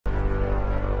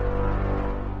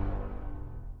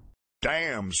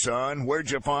Damn, son, where'd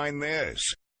you find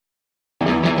this?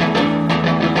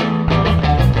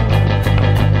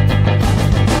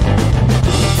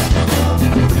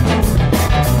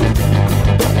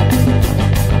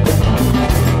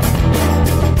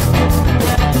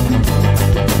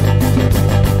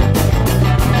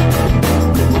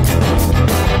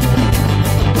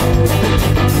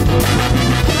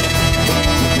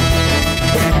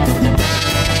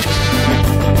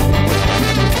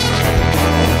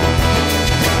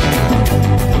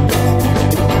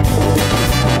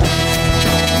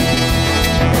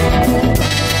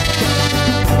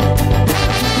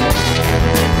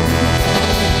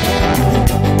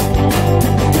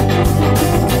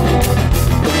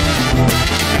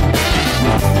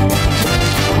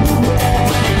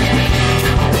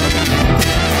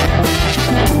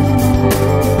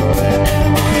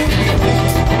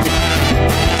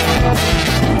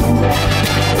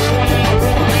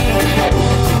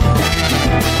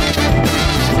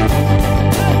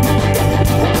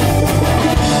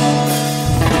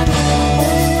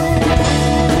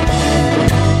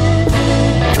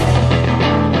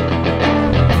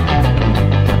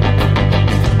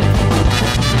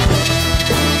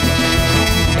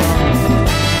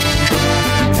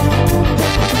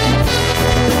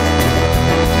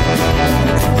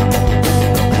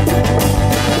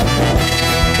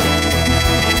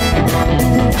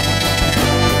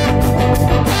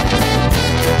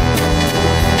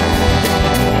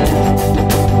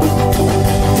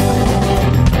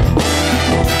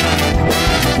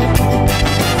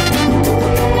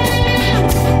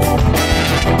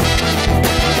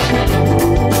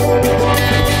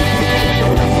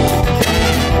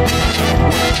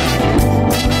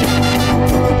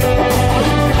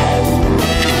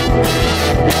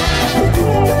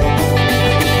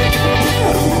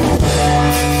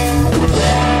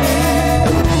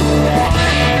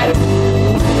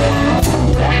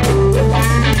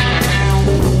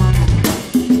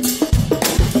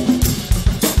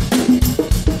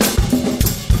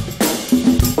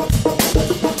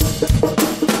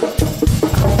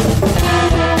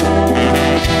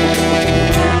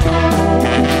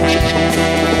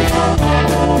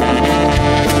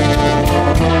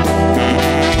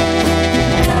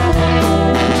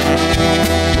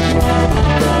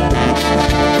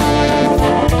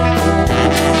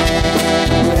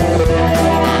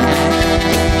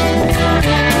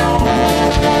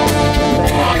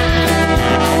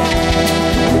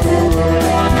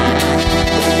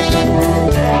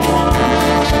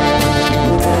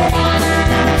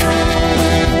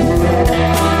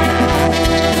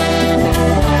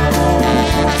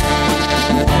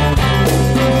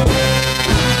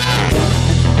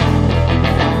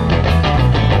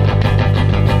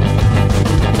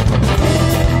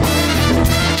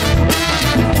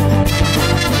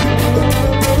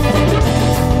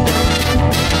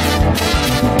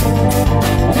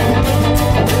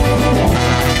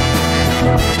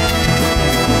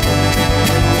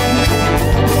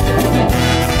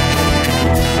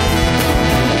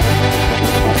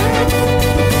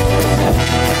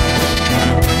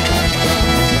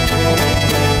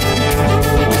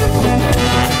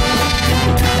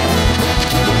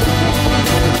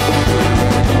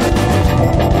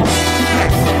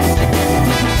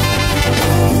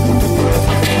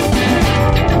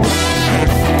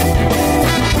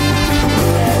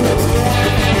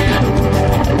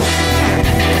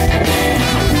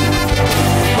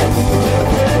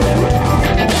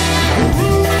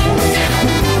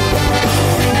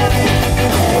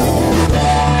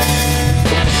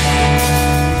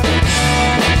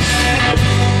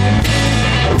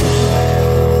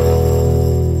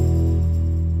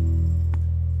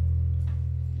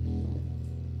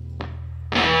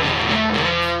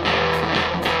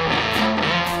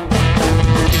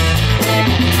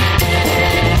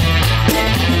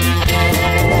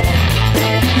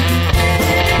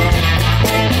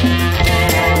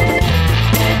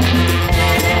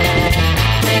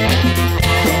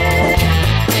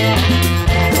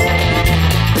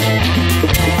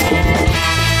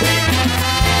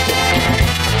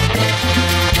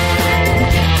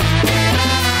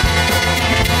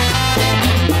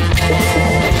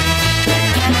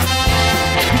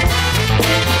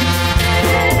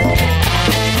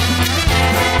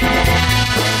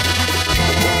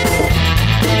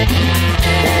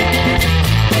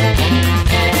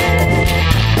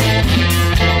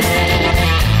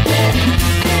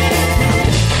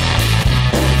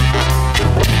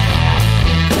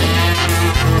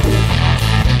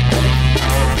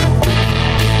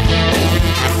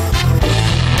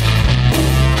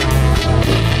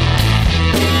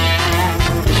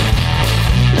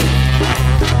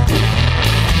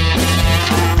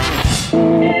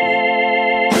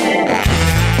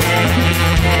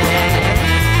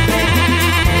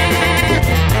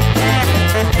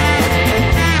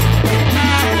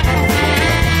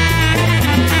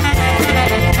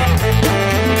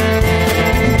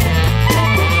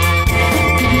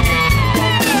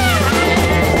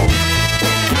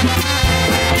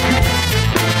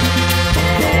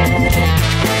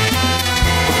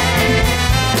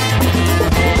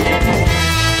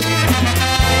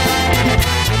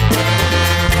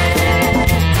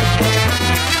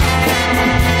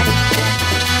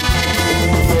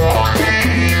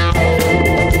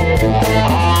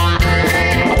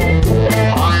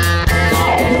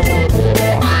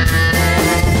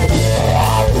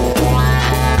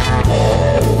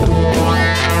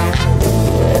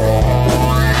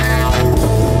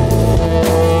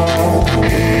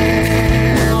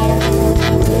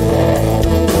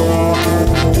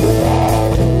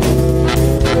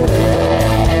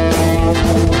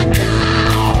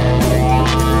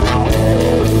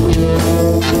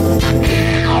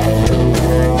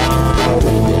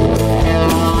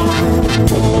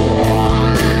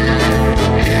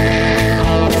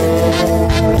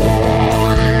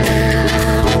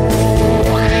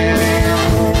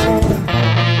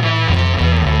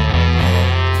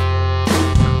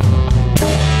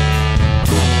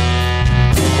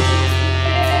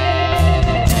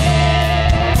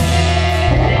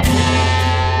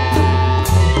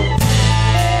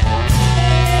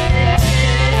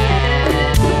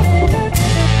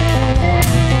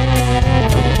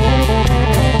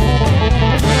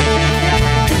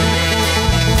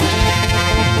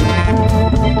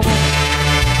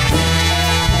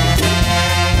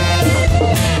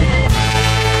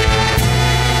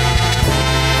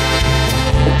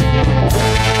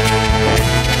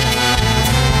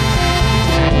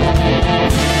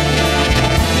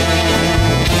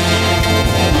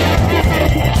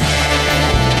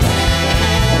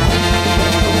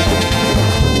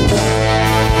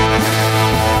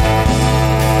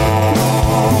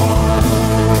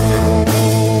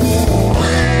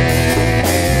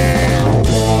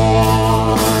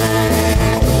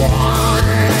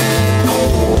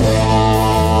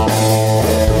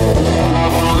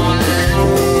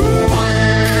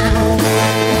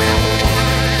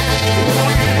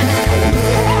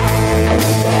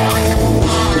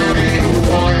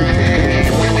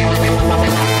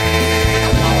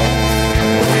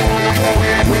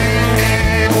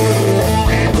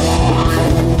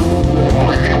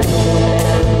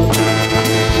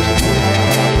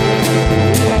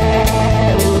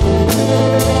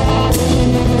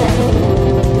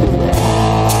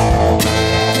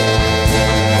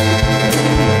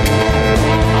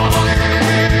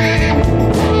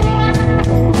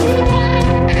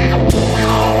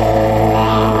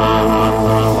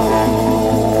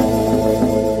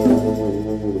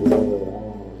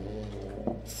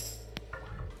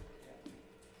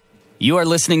 are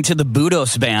listening to the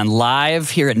Budos Band live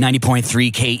here at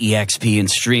 90.3 KEXP and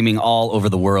streaming all over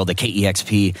the world at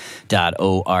KEXP.org.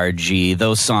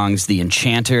 Those songs, The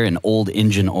Enchanter and Old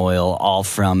Engine Oil, all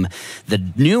from the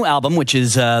new album, which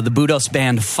is the Budos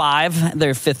Band 5,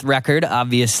 their 5th record,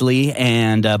 obviously.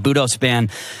 And Budos Band,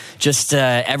 just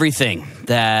everything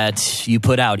that you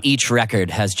put out, each record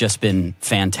has just been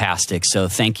fantastic. So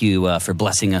thank you for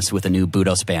blessing us with a new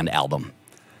Budos Band album.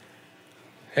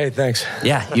 Hey, thanks.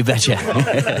 Yeah, you betcha.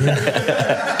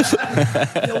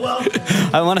 You're welcome.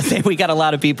 I want to thank, we got a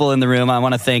lot of people in the room. I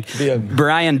want to thank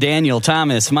Brian, Daniel,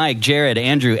 Thomas, Mike, Jared,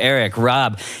 Andrew, Eric,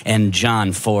 Rob, and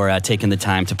John for taking the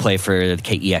time to play for the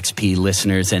KEXP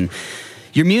listeners. And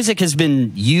your music has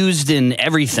been used in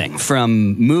everything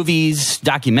from movies,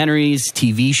 documentaries,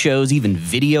 TV shows, even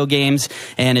video games.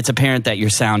 And it's apparent that your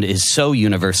sound is so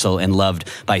universal and loved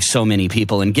by so many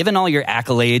people. And given all your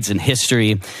accolades and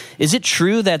history, is it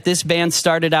true that this band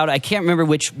started out, I can't remember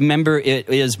which member it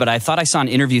is, but I thought I saw an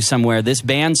interview somewhere. This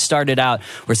band started out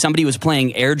where somebody was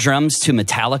playing air drums to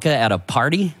Metallica at a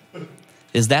party?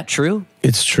 Is that true?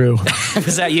 It's true.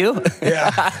 Was that you?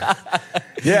 Yeah.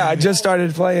 Yeah, I just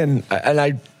started playing, and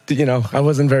I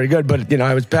wasn't very good, but,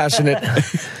 I was passionate.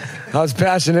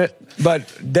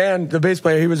 But Dan, the bass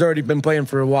player, he was already been playing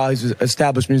for a while. He's an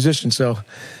established musician, so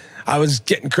I was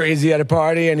getting crazy at a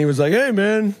party, and he was like, "Hey,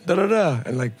 man, da-da-da."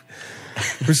 And,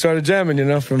 we started jamming,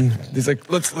 he's like,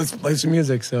 let's play some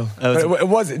music. So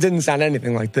it didn't sound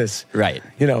anything like this. Right.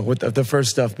 With the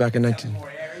first stuff back in 19...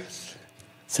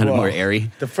 Sounded more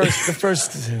airy. The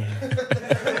first.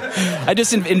 I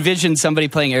just envisioned somebody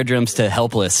playing air drums to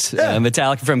Helpless,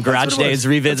 Metallica from Garage Days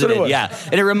Revisited. Yeah,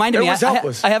 and it reminded me.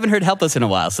 I haven't heard Helpless in a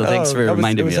while, so thanks for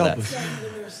reminding me of that.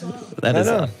 That is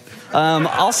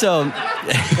also.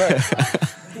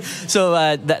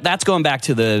 So that's going back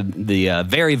to the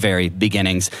very, very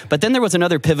beginnings. But then there was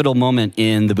another pivotal moment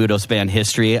in the Budos Band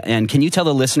history. And can you tell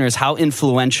the listeners how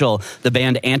influential the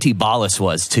band Anti-Bolus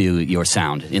was to your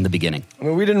sound in the beginning? I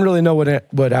mean, we didn't really know what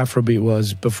Afrobeat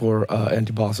was before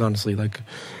Anti-Bolus, honestly.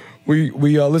 We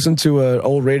listened to an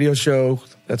old radio show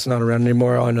that's not around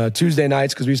anymore on Tuesday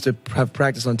nights, because we used to have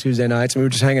practice on Tuesday nights. And we were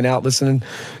just hanging out listening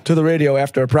to the radio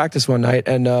after our practice one night.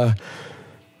 And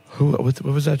what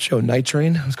was that show? Night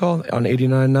Train, it was called, on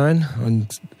 89.9, on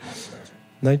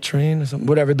Night Train or something,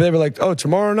 whatever. They were like, "Oh,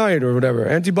 tomorrow night," or whatever,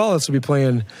 Anti-Bolus will be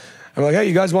playing. I'm like, "Hey,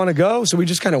 you guys want to go?" So we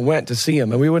just kind of went to see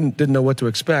him, and we didn't know what to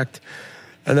expect.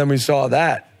 And then we saw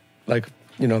that,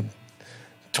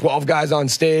 12 guys on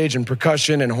stage and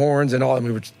percussion and horns and all, and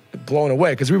we were blown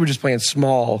away, because we were just playing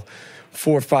small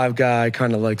 4 or 5 guy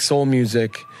kind of soul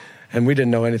music, and we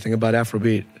didn't know anything about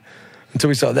Afrobeat until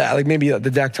we saw that. Maybe the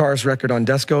Dactaris record on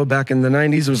Desco back in the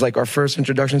 90s was our first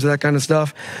introduction to that kind of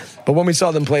stuff. But when we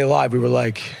saw them play live, we were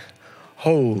like,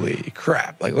 holy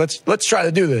crap, let's try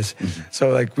to do this. Mm-hmm.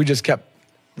 So we just kept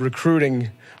recruiting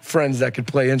friends that could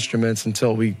play instruments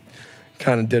until we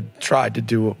kind of tried to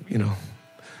do,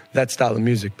 that style of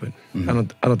music, but I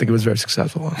don't think it was very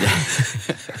successful.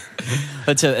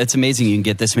 It's amazing you can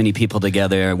get this many people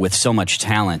together with so much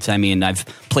talent. I mean, I've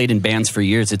played in bands for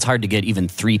years. It's hard to get even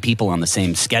 3 people on the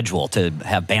same schedule to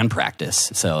have band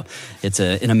practice. So it's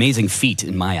an amazing feat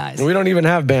in my eyes. We don't even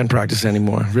have band practice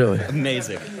anymore, really.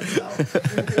 Amazing.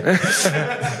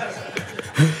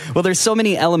 Well, there's so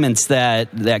many elements that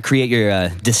create your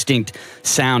distinct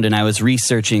sound, and I was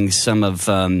researching some of,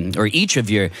 or each of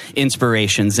your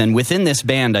inspirations, and within this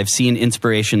band, I've seen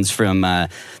inspirations from, that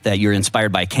you're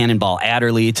inspired by Cannonball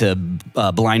Adderley to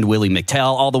Blind Willie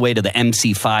McTell, all the way to the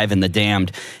MC5 and the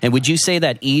Damned. And would you say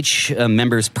that each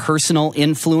member's personal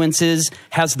influences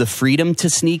has the freedom to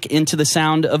sneak into the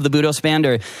sound of the Budos Band,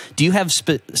 or do you have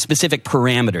specific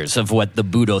parameters of what the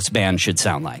Budos Band should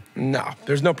sound like? No,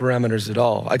 there's no parameters at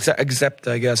all, except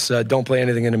I guess, don't play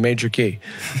anything in a major key.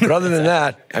 But other than that,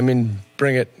 I mean,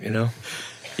 bring it,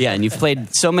 Yeah, and you've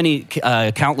played so many,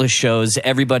 countless shows.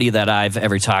 Everybody that I've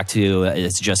ever talked to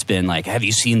has just been like, have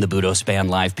you seen the Budos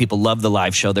Band live? People love the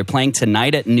live show. They're playing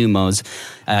tonight at Numos.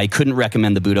 I couldn't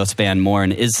recommend the Budos Band more.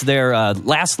 And is there,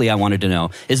 lastly, I wanted to know,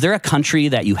 is there a country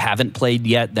that you haven't played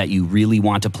yet that you really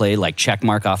want to play, like check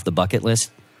mark off the bucket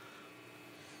list?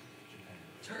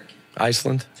 Turkey.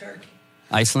 Iceland. Turkey.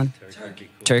 Iceland? Turkey.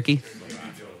 Turkey?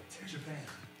 Japan.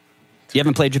 You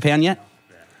haven't played Japan yet?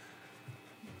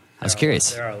 I was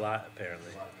curious. There are a lot,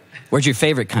 apparently. Where's your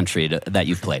favorite country that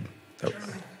you've played?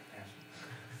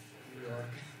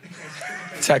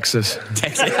 Texas.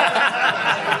 Texas.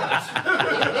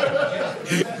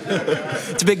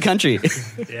 It's a big country.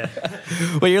 Yeah.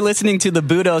 Well, you're listening to the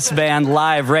Budos Band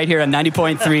live right here on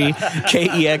 90.3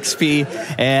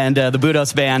 KEXP. And the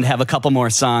Budos Band have a couple more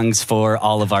songs for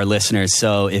all of our listeners.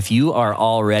 So if you are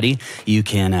all ready, you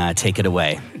can take it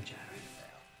away.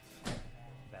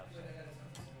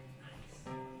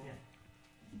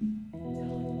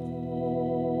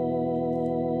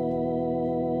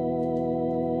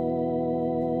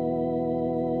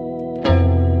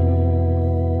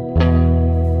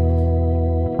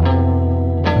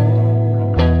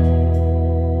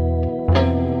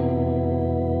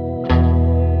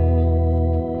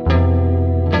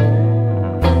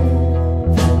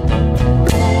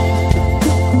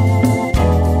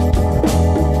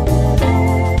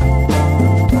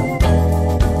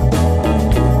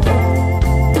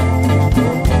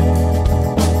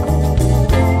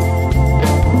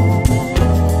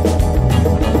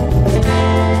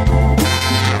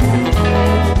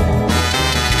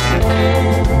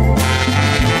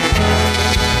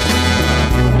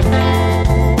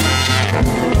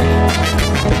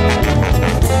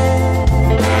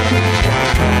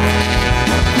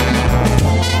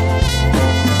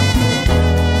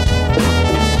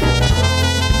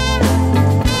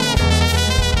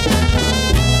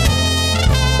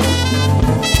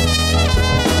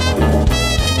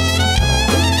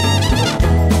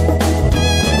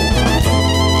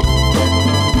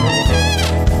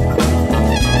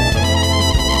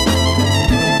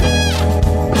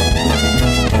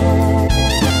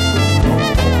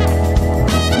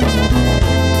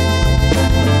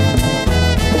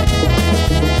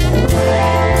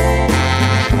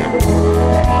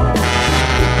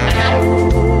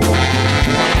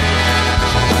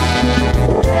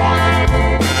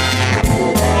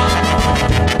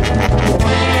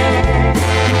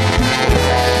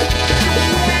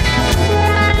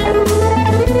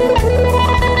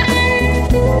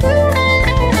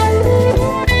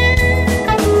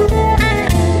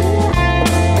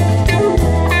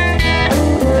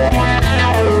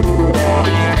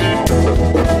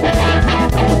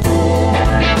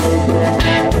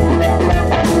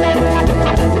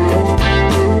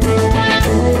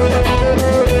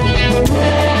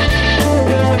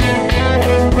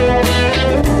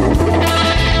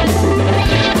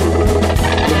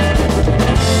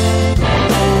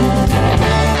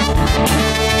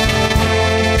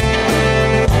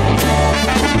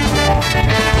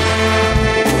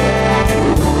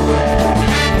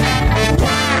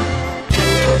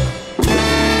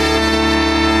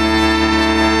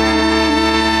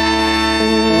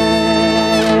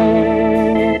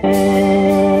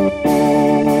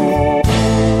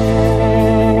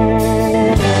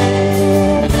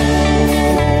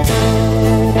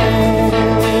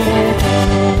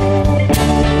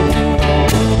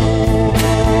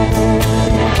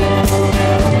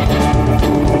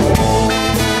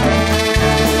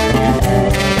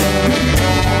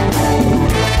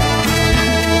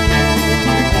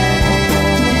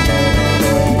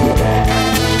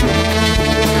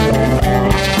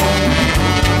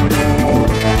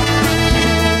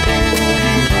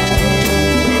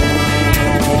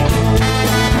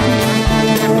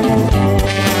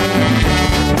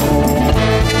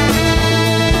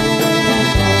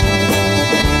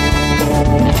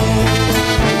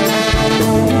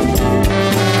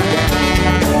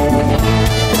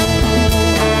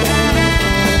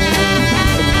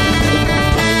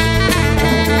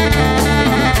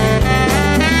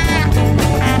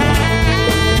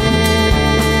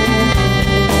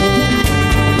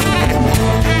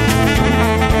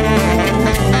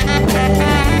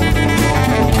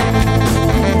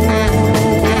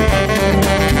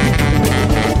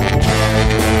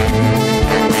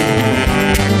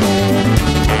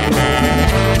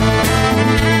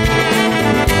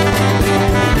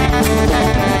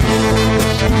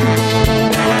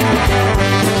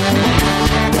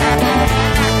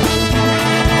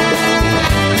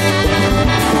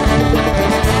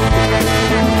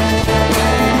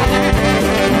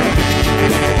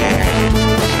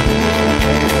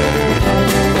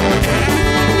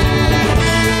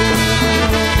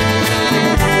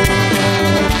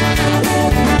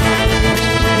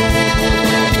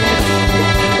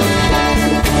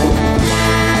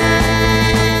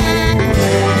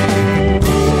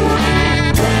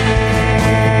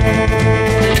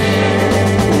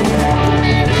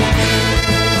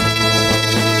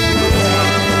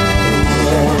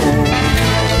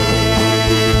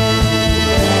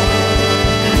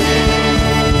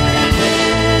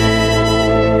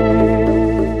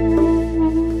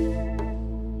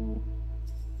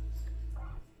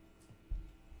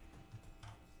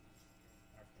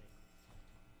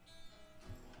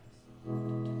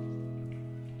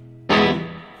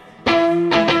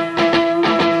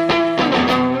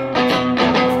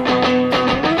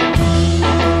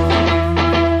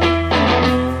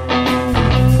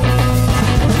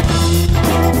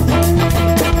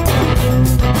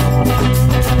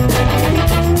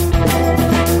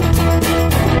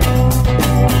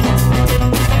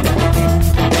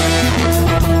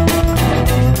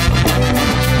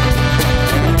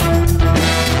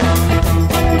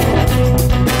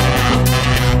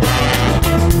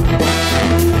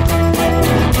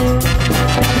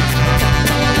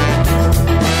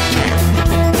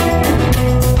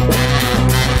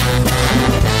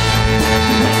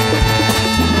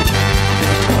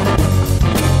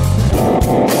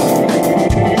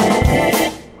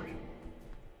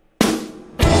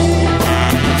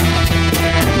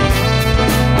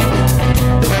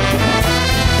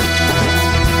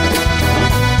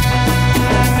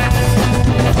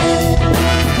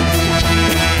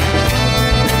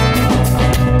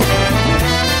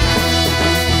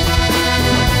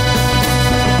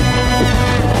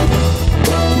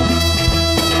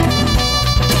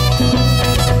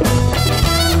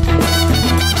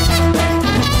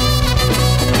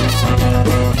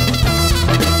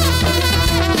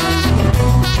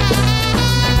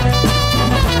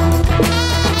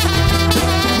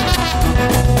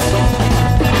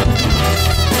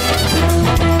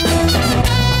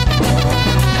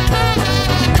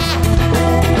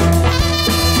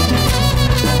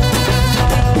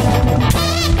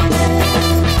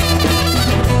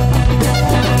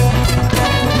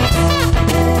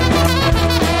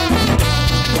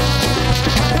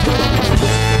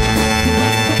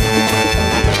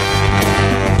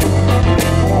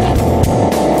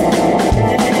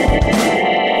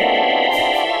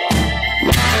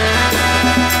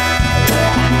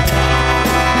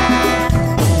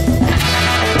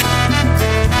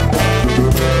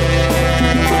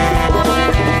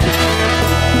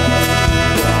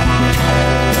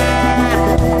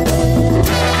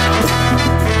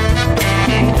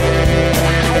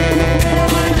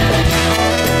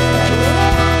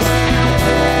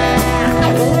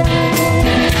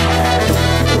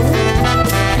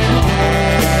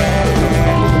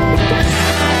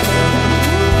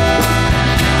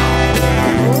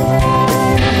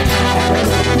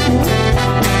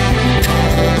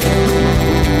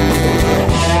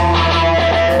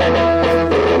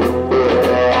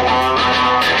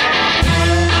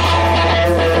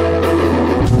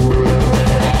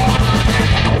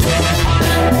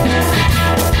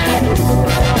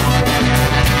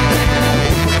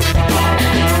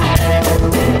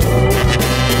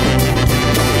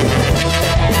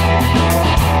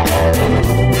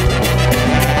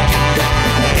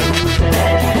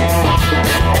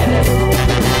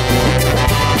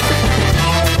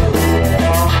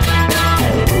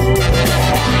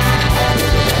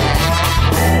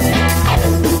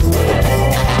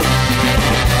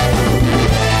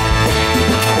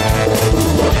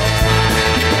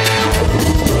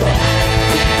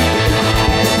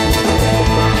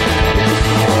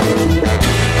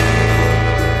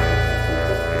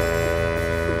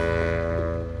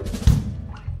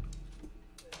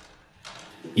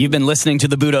 You've been listening to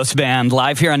the Budos Band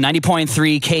live here on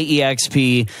 90.3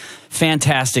 KEXP.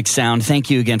 Fantastic sound. Thank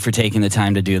you again for taking the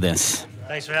time to do this.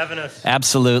 Thanks for having us.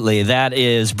 Absolutely. That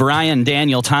is Brian,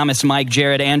 Daniel, Thomas, Mike,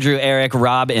 Jared, Andrew, Eric,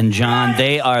 Rob, and John.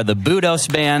 They are the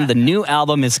Budos Band. The new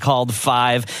album is called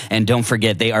 5. And don't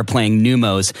forget, they are playing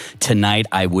Numos tonight.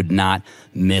 I would not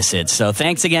miss it. So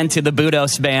thanks again to the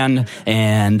Budos Band.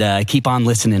 And keep on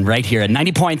listening right here at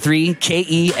 90.3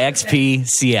 KEXP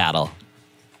Seattle.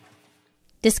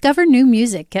 Discover new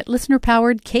music at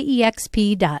listener-powered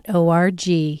KEXP.org.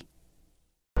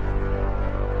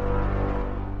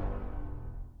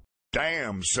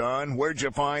 Damn, son, where'd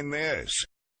you find this?